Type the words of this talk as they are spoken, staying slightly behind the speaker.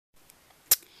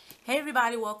Hey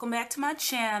everybody, welcome back to my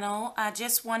channel. I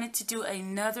just wanted to do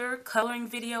another coloring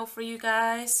video for you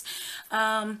guys.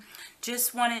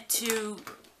 Just wanted to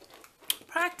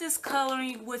practice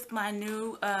coloring with my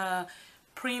new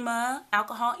Prima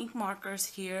alcohol ink markers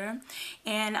here,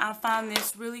 and I found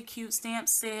this really cute stamp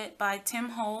set by Tim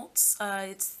Holtz.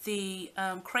 It's the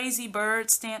Crazy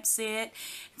Bird stamp set.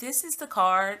 This is the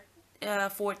card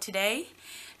for today.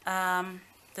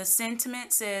 The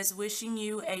sentiment says, wishing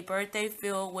you a birthday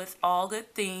filled with all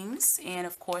good things. And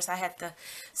of course I had to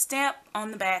stamp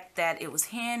on the back that it was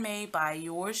handmade by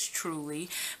yours truly.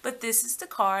 But this is the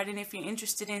card, and if you're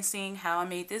interested in seeing how I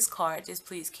made this card, just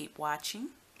please keep watching.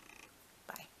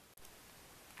 Bye.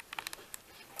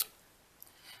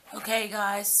 Okay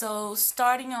guys, so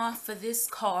starting off for this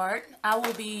card, I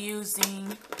will be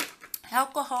using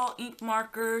alcohol ink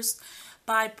markers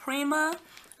by Prima.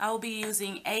 I will be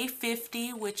using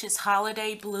A50, which is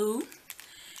Holiday Blue,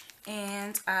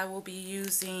 and I will be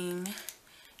using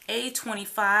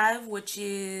A25, which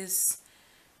is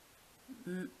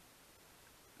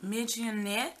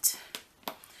Mignonette.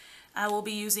 I will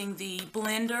be using the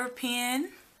Blender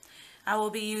pen. I will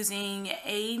be using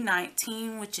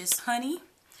A19, which is Honey,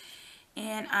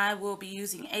 and I will be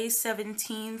using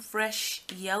A17, Fresh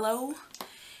Yellow.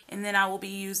 And then I will be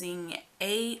using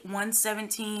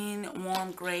A117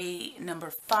 Warm Gray number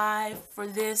 5 for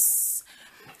this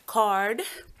card.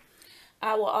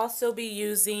 I will also be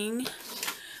using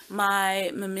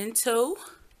my Memento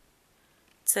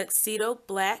Tuxedo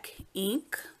Black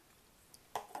ink.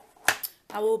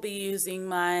 I will be using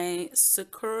my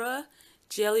Sakura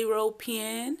Jelly Roll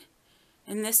pen,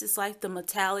 and this is like the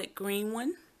metallic green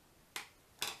one.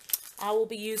 I will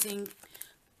be using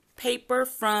paper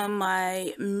from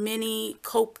my mini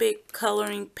Copic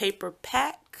coloring paper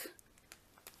pack.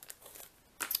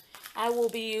 I will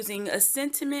be using a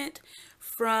sentiment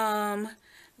from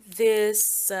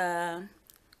this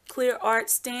Clear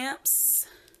Art Stamps.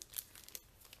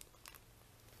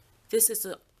 This is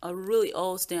a really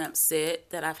old stamp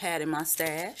set that I've had in my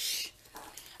stash.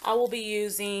 I will be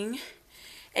using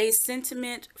a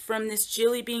sentiment from this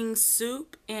Jillibean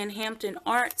Soup and Hampton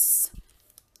Arts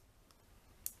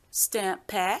stamp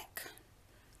pack,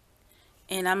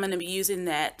 and I'm going to be using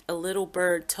that A Little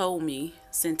Bird Told Me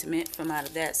sentiment from out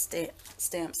of that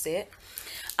stamp set.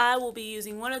 I will be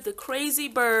using one of the Crazy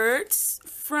Birds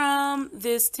from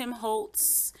this Tim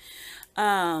Holtz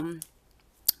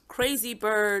Crazy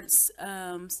Birds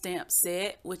stamp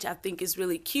set, which I think is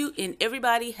really cute, and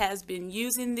everybody has been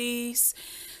using these,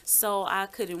 so I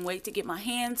couldn't wait to get my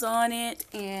hands on it.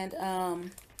 And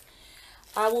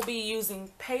I will be using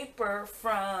paper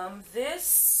from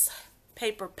this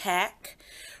paper pack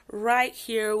right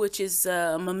here, which is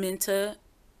a Memento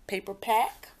paper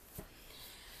pack.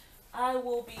 I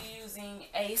will be using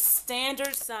a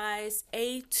standard size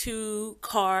A2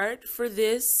 card for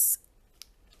this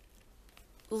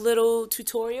little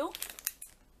tutorial.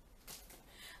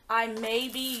 I may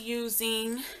be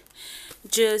using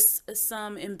just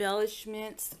some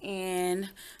embellishments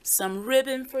and some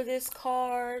ribbon for this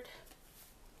card.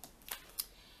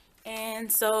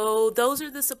 And so those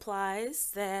are the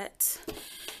supplies that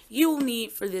you will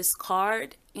need for this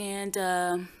card, and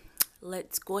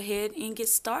let's go ahead and get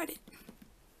started.